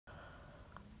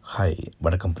Hi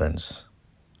வணக்கம் friends.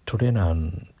 Today நான்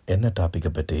என்ன டாப்பிக்கை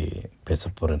பற்றி பேச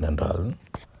போகிறேன் என்றால்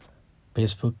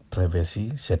Facebook privacy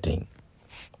setting.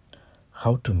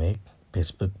 How to make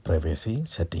Facebook privacy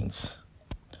settings.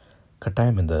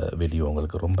 கட்டாயம் இந்த வீடியோ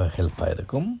உங்களுக்கு ரொம்ப ஹெல்ப்பாக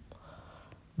இருக்கும்.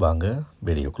 வாங்க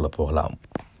வீடியோக்குள்ளே போகலாம்.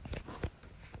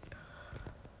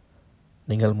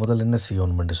 நீங்கள் முதல்ல என்ன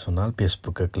செய்யணும் என்று சொன்னால்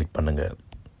ஃபேஸ்புக்கை கிளிக் பண்ணுங்கள்.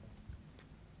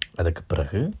 அதுக்கு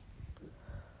பிறகு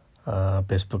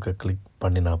ஃபேஸ்புக்கை கிளிக்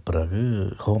பண்ணின பிறகு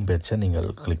ஹோம் பேஜை நீங்கள்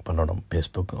கிளிக் பண்ணணும்.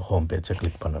 ஃபேஸ்புக் ஹோம் பேஜை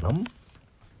கிளிக் பண்ணணும்.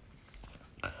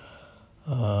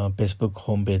 ஃபேஸ்புக்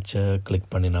ஹோம் பேஜை கிளிக்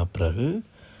பண்ணின பிறகு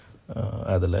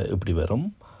அதில் இப்படி வரும்.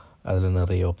 அதில்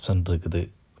நிறைய ஆப்ஷன் இருக்குது.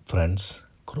 Friends,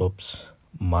 groups,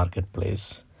 market place,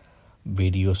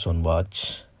 videos on watch,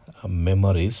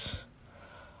 memories,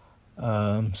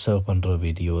 serve பண்ணுற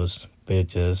videos,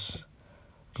 pages,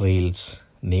 reels,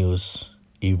 news,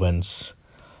 events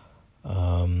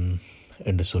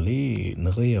என்று சொல்லி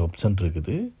நிறைய ஆப்ஷன்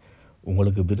இருக்குது.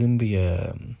 உங்களுக்கு விரும்பிய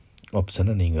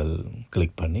ஆப்ஷனை நீங்கள்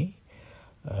கிளிக் பண்ணி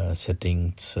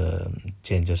செட்டிங்ஸ்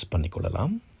சேஞ்சஸ்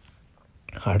பண்ணிக்கொள்ளலாம்.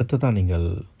 அடுத்ததான் நீங்கள்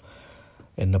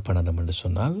என்ன பண்ணணும் என்று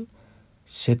சொன்னால்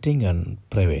செட்டிங் அண்ட்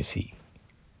ப்ரைவேசி,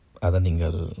 அதை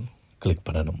நீங்கள் கிளிக்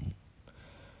பண்ணணும்.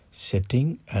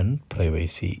 செட்டிங் அண்ட்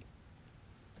ப்ரைவேசி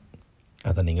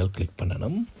அதை நீங்கள் கிளிக்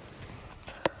பண்ணணும்.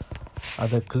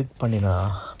 அதை கிளிக் பண்ணின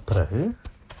பிறகு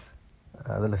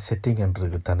அதில் செட்டிங்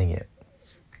என்று தனிங்க,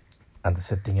 அந்த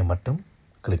செட்டிங்கை மட்டும்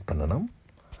கிளிக் பண்ணணும்.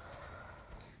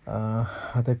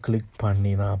 அதை கிளிக்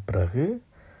பண்ணின பிறகு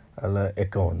அதில்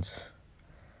accounts,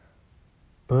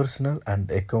 personal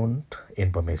and account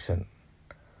information,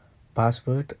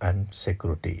 password and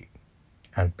security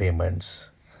and payments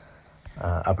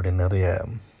அப்படி நிறைய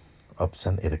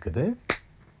ஆப்ஷன் இருக்குது.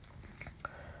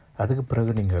 அதுக்கு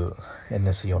பிறகு நீங்கள் என்ன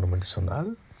செய்யணும் என்று சொன்னால்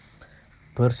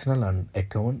பர்சனல் அண்ட்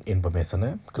அக்கௌண்ட் இன்ஃபர்மேஷனை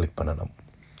கிளிக் பண்ணணும்.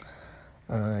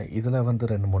 இதில்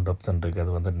 2-3 ஆப்ஷன்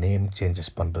இருக்குது. அது நேம்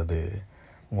சேஞ்சஸ் பண்ணுறது,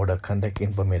 உங்களோட கான்டாக்ட்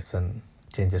இன்ஃபர்மேஷன்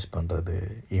சேஞ்சஸ் பண்ணுறது,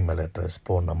 இமெயில் அட்ரஸ்,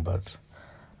 ஃபோன்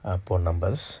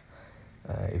நம்பர்ஸ்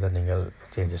இதை நீங்கள்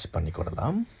சேஞ்சஸ்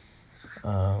பண்ணிக்கொள்ளலாம்.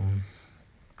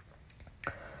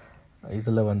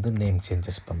 இதில் நேம்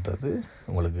சேஞ்சஸ் பண்ணுறது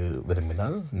உங்களுக்கு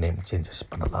விரும்பினால் நேம் சேஞ்சஸ்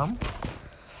பண்ணலாம்.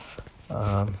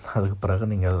 அதுக்கு பிறகு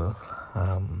நீங்கள்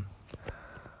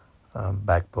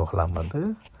பேக் போகலாம்.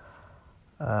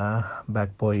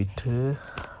 பேக் போயிட்டு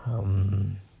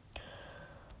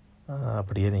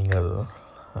அப்படியே நீங்கள்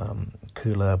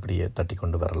கீழே அப்படியே தட்டி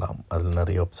கொண்டு வரலாம். அதில்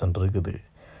நிறைய ஆப்ஷன் இருக்குது.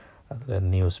 அதில்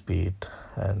news feet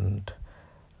and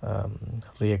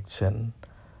reaction,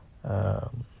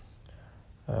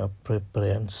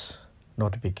 preference,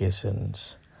 notifications,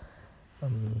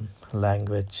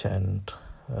 language and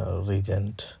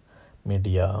ரீஜன்ட்,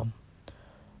 media,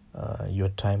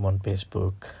 your time on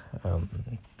Facebook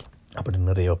அப்படி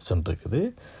நிறைய ஆப்ஷன் இருக்குது.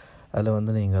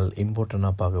 அதில் நீங்கள்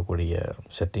இம்பார்ட்டண்ட்டாக பார்க்கக்கூடிய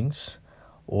செட்டிங்ஸ்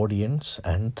ஆடியன்ஸ்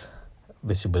அண்ட்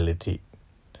விசிபிலிட்டி.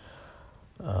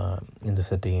 இந்த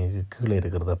செட்டிங்கு கீழே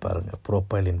இருக்கிறத பாருங்கள்.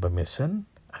 Profile information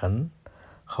and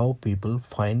how people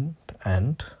find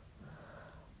and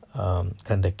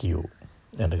conduct you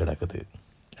என்று கிடக்குது.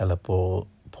 அதில்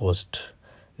post,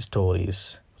 stories,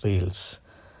 reels,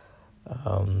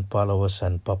 followers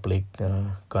and public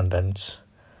contents,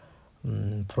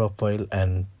 profile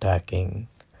and tagging,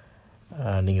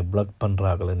 நீங்கள் ப்ளாக்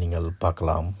பண்ணுறாங்கள நீங்கள்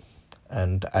பார்க்கலாம்.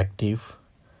 அண்ட் ஆக்டிவ்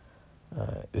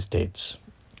ஸ்டேட்ஸ்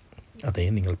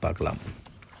அதையும் நீங்கள் பார்க்கலாம்.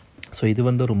 ஸோ இது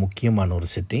ஒரு முக்கியமான ஒரு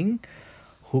setting.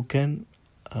 Who can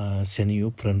send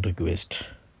you friend request,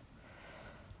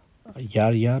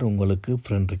 யார் உங்களுக்கு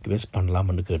ஃப்ரெண்ட் ரிக்வெஸ்ட்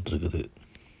பண்ணலாம்னு கேட்டிருக்குது.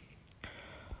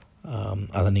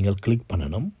 அதை நீங்கள் கிளிக்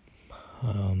பண்ணணும்.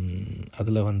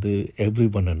 அதில் எவ்ரி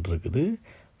ஒன் இருக்குது,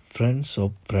 ஃப்ரெண்ட்ஸ்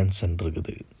ஆஃப் ஃப்ரெண்ட்ஸ்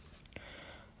இருக்குது.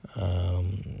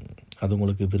 அது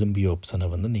உங்களுக்கு விரும்பிய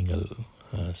ஆப்ஷனை நீங்கள்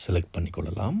select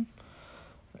பண்ணிக்கொள்ளலாம்.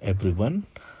 Every one,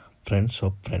 friends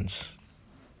of friends.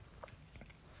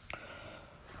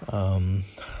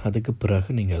 அதுக்கு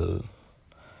பிறகு நீங்கள்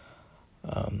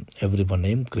எவ்ரி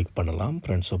ஒன்னையும் கிளிக் பண்ணலாம்,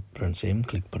 ஃப்ரெண்ட்ஸ் ஆஃப் ஃப்ரெண்ட்ஸையும்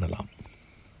கிளிக் பண்ணலாம்.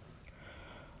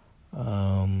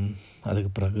 அதுக்கு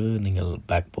பிறகு நீங்கள்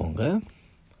பேக் போங்க.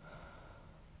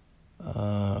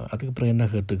 அதுக்கு பிறகு என்ன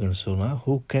கேட்டுக்குன்னு சொன்னால்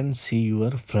who can see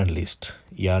your friend list,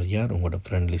 யார் உங்களோட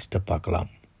ஃப்ரெண்ட் லிஸ்ட்டை பார்க்கலாம்,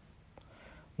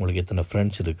 உங்களுக்கு எத்தனை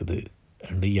ஃப்ரெண்ட்ஸ் இருக்குது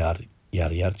அண்டு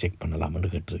யார் செக்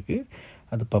பண்ணலாம்னு கேட்டிருக்கு.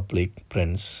 அது பப்ளிக்,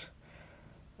 ஃப்ரெண்ட்ஸ்,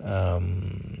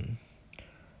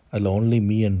 அதில் ஓன்லி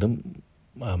மீ என்றும்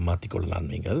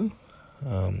மாற்றிக்கொள்ளலாம். நீங்கள்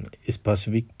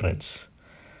ஸ்பெசிஃபிக் ஃப்ரெண்ட்ஸ்,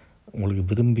 உங்களுக்கு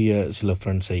விரும்பிய சில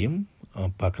ஃப்ரெண்ட்ஸையும்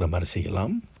பார்க்குற மாதிரி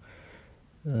செய்யலாம்.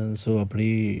 ஸோ அப்படி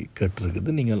கேட்டிருக்குது.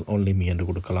 நீங்கள் ஓன்லி மீ என்று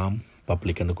கொடுக்கலாம்.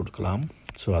 பப்ளிக்னு கொடுக்கலாம்.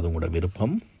 ஸோ அது உங்களோட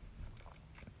விருப்பம்.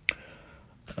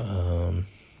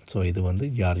 ஸோ இது வந்து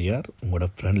யார் யார் உங்களோட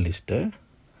ஃப்ரெண்ட் லிஸ்ட்டை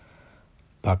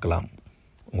பார்க்கலாம்,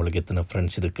 உங்களுக்கு எத்தனை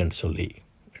ஃப்ரெண்ட்ஸ் இருக்குன்னு சொல்லி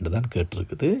என்று தான்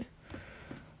கேட்டிருக்குது.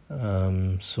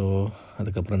 ஸோ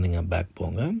அதுக்கப்புறம் நீங்கள் பேக்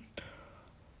போங்க.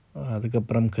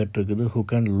 அதுக்கப்புறம் கேட்டிருக்குது who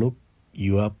can look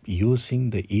you up using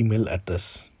the email address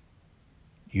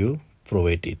you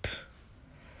provide it.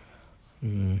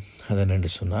 அது என்னென்று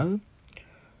சொன்னால்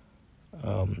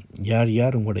யார்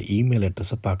யார் உங்களோட இமெயில்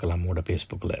அட்ரஸை பார்க்கலாம் உங்களோட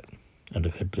ஃபேஸ்புக்கில் என்று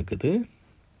கேட்டிருக்குது.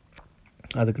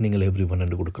 அதுக்கு நீங்கள் எவ்ரி ஒன்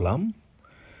என்று கொடுக்கலாம்.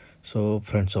 ஸோ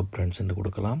ஃப்ரெண்ட்ஸ் ஆஃப் ஃப்ரெண்ட்ஸ் என்று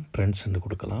கொடுக்கலாம், ஃப்ரெண்ட்ஸ் என்று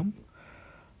கொடுக்கலாம்,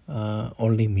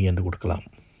 only me என்று கொடுக்கலாம்.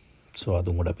 ஸோ அது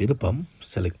உங்களோட விருப்பம்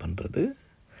செலக்ட் பண்ணுறது.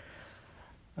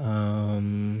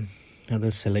 அதை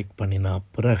செலக்ட் பண்ணின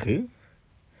பிறகு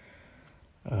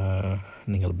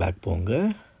நீங்கள் பேக் போங்க.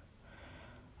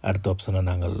 அடுத்த ஆப்ஷனை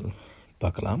நாங்கள்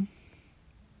பார்க்கலாம்.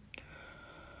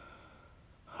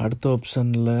 அடுத்த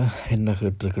ஆப்ஷனில் என்ன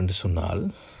கேட்டிருக்குன்னு சொன்னால்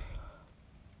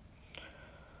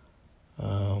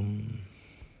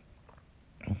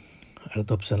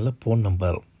அடுத்த ஆப்ஷனில் ஃபோன்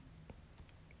நம்பர்,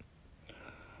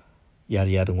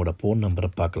 யார் யார் உங்களோட ஃபோன் நம்பரை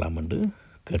பார்க்கலாமென்று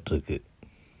கேட்டிருக்கு.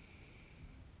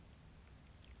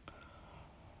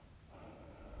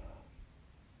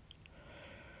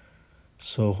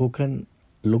 So who can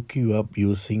look you up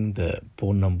using the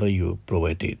phone number you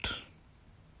provided.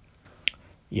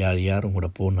 யார் யார் உங்களோட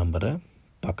ஃபோன் நம்பரை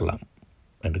பார்க்கலாம்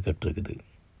என்று கேட்டிருக்குது.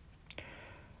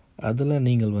 அதில்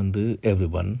நீங்கள் வந்து every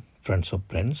one, friends of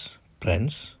friends,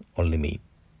 friends, only me,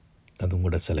 அது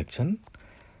உங்களோட செலெக்ஷன்.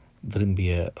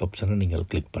 விரும்பிய ஆப்ஷனை நீங்கள்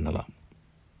கிளிக் பண்ணலாம்.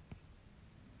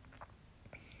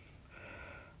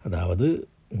 அதாவது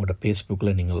உங்களோட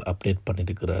ஃபேஸ்புக்கில் நீங்கள் அப்டேட்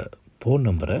பண்ணியிருக்கிற ஃபோன்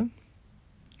நம்பரை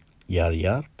யார்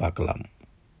யார் பார்க்கலாம்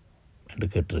என்று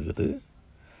கேட்டிருக்குது.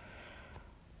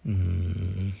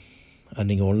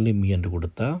 நீங்கள் only me என்று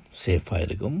கொடுத்தா சேஃபாக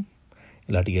இருக்கும்.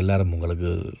 இல்லாட்டி எல்லோரும் உங்களுக்கு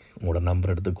உங்களோட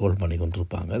நம்பர் எடுத்து கால் பண்ணி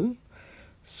கொண்டிருப்பாங்க.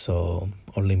 ஸோ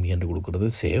only me என்று கொடுக்குறது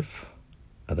சேஃப்.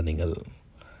 அதை நீங்கள்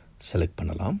செலக்ட்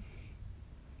பண்ணலாம்.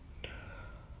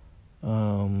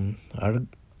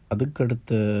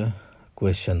 அதுக்கடுத்த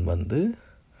குவெஷன் வந்து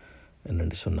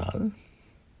என்னென்னு சொன்னால்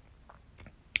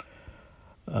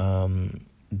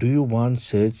do you want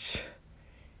search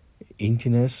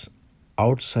engines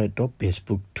outside of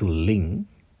Facebook to link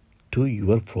to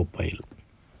your profile.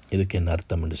 இதுக்கு என்ன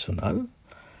அர்த்தம் என்று சொன்னால்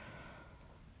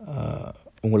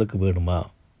உங்களுக்கு வேணுமா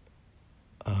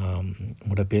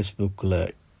உங்களோட ஃபேஸ்புக்கில்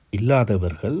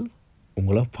இல்லாதவர்கள்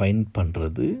உங்களை ஃபைண்ட்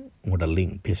பண்ணுறது உங்களோட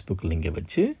லிங்க், ஃபேஸ்புக் லிங்கை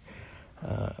வச்சு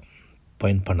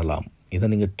ஃபைண்ட் பண்ணலாம். இதை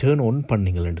நீங்கள் டேர்ன் ஆன்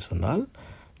பண்ணிங்கள்னு சொன்னால்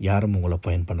யாரும் உங்களை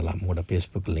ஃபைண்ட் பண்ணலாம், உங்களோட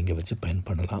ஃபேஸ்புக் லிங்கை வச்சு ஃபைண்ட்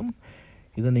பண்ணலாம்.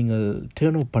 இதை நீங்கள்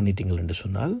டேர்ன் ஆஃப் பண்ணிட்டீங்கள்னு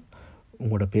சொன்னால்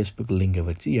உங்களோட ஃபேஸ்புக் லிங்கை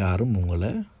வச்சு யாரும்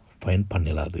உங்களை ஃபைண்ட்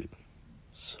பண்ணிடாது.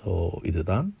 ஸோ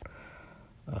இதுதான்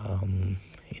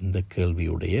இந்த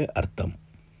கேள்வியுடைய அர்த்தம்.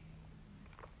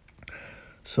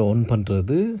 ஸோ ஆன்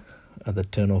பண்ணுறது, அதை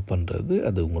டேர்ன் ஆஃப் பண்ணுறது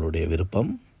அது உங்களுடைய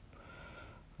விருப்பம்.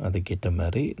 அதுக்கேற்ற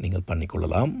மாதிரி நீங்கள்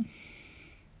பண்ணிக்கொள்ளலாம்.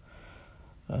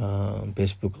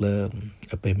 ஃபேஸ்புக்கில்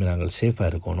எப்பயுமே நாங்கள் சேஃபாக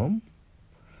இருக்கணும்.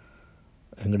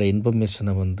 எங்களோட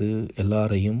இன்ஃபர்மேஷனை வந்து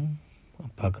எல்லாரையும்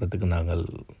பார்க்குறதுக்கு நாங்கள்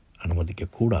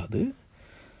அனுமதிக்கக்கூடாது.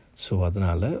 ஸோ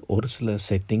அதனால் ஒரு சில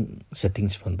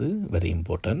செட்டிங்ஸ் வந்து வெரி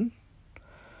இம்பார்ட்டன்ட்.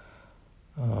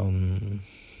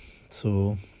 ஸோ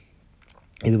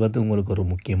இது வந்து உங்களுக்கு ஒரு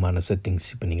முக்கியமான செட்டிங்ஸ்.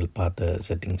 இப்போ நீங்கள் பார்த்த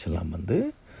செட்டிங்ஸ் எல்லாம் வந்து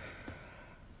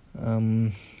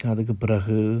அதுக்கு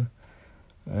பிறகு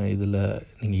இதில்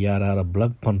நீங்கள் யார் யாரை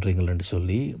பிளாக் பண்ணுறீங்களன்னு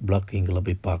சொல்லி பிளாக்கிங்கில்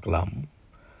போய் பார்க்கலாம்.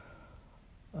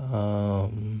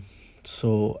 ஸோ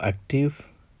ஆக்டிவ்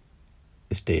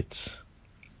ஸ்டேட்ஸ்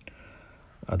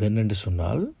அது என்னென்று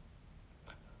சொன்னால்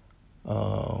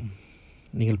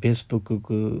நீங்கள்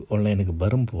ஃபேஸ்புக்கு ஆன்லைனுக்கு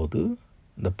வரும்போது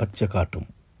இந்த பச்சை காட்டும்,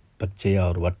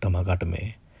 பச்சையாக ஒரு வட்டமாக காட்டுமே,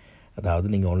 அதாவது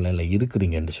நீங்கள் ஆன்லைனில்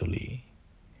இருக்கிறீங்கன்னு சொல்லி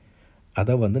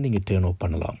அதை வந்து நீங்கள் டேர்ன் ஆஃப்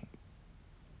பண்ணலாம்.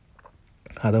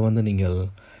 அதை வந்து நீங்கள்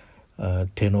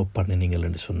டேர்ன் ஆஃப்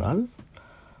பண்ணினீங்கள்னு சொன்னால்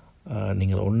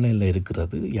நீங்கள் ஆன்லைனில்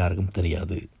இருக்கிறது யாருக்கும்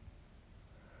தெரியாது.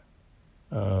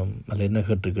 அதில் என்ன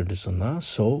கேட்டிருக்குன்னு சொன்னால்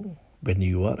so when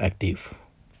you are active,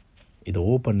 இதை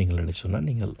ஓப்பன் பண்ணிங்கள்னு சொன்னால்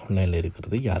நீங்கள் ஆன்லைனில்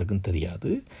இருக்கிறது யாருக்கும்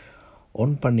தெரியாது.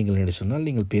 ஆன் பண்ணிங்கள்னு சொன்னால்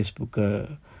நீங்கள் ஃபேஸ்புக்கை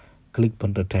கிளிக்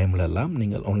பண்ணுற டைம்லெல்லாம்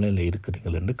நீங்கள் ஆன்லைனில்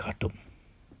இருக்கிறீங்களென்று காட்டும்.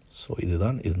 ஸோ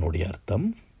இதுதான் இதனுடைய அர்த்தம்.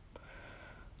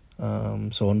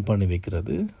 ஸோ ஆன் பண்ணி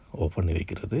வைக்கிறது, ஓப்பன் பண்ணி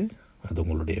வைக்கிறது அது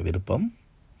உங்களுடைய விருப்பம்.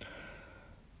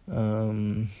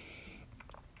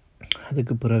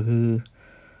 அதுக்கு பிறகு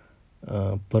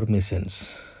permissions,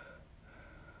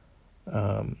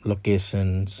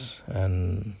 locations and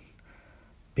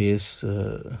pace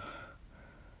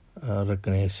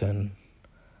recognition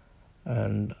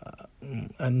and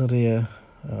நிறைய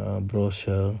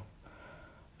brochure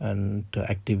and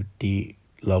activity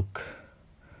log,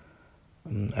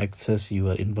 access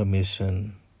your information,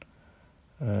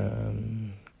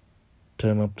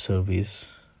 term of service,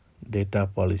 data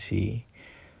policy.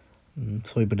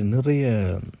 So இப்படி நிறைய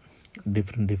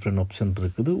டிஃப்ரெண்ட் ஆப்ஷன்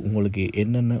இருக்குது. உங்களுக்கு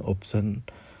என்னென்ன ஆப்ஷன்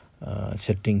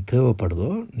செட்டிங்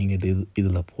தேவைப்படுதோ நீங்கள்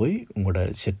இதில் போய் உங்களோட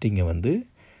செட்டிங்கை வந்து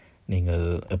நீங்கள்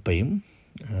எப்பையும்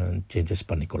சேஞ்சஸ்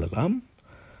பண்ணிக்கொள்ளலாம்.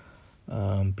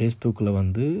 ஃபேஸ்புக்கில்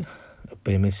வந்து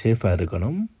எப்பயுமே சேஃபாக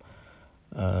இருக்கணும்.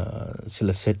 சில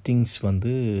செட்டிங்ஸ்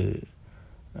வந்து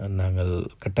நாங்கள்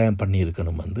கட்டாயம்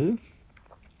பண்ணியிருக்கணும் வந்து,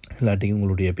 இல்லாட்டி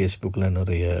உங்களுடைய ஃபேஸ்புக்கில்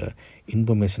நிறைய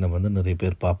இன்ஃபர்மேஷனை வந்து நிறைய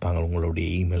பேர் பார்ப்பாங்க. உங்களுடைய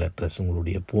இமெயில் அட்ரஸ்,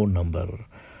 உங்களுடைய ஃபோன் நம்பர்.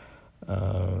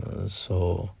 ஸோ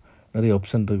நிறைய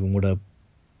ஆப்ஷன் இருக்குது. உங்களோட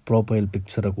ப்ரொஃபைல்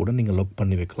பிக்சரை கூட நீங்கள் லாக்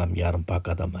பண்ணி வைக்கலாம், யாரும்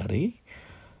பார்க்காத மாதிரி.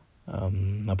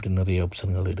 அப்படி நிறைய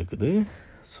ஆப்ஷன்கள் இருக்குது.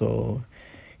 ஸோ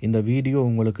இந்த வீடியோ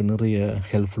உங்களுக்கு நிறைய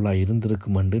ஹெல்ப்ஃபுல்லாக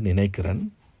இருந்திருக்குமென்று நினைக்கிறேன்.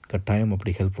 கட்டாயம்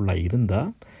அப்படி ஹெல்ப்ஃபுல்லாக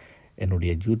இருந்தால்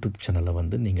என்னுடைய யூடியூப் சேனலை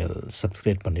வந்து நீங்கள்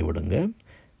சப்ஸ்கிரைப் பண்ணி விடுங்க.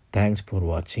 தேங்க்ஸ் ஃபார்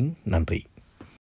வாட்சிங். நன்றி.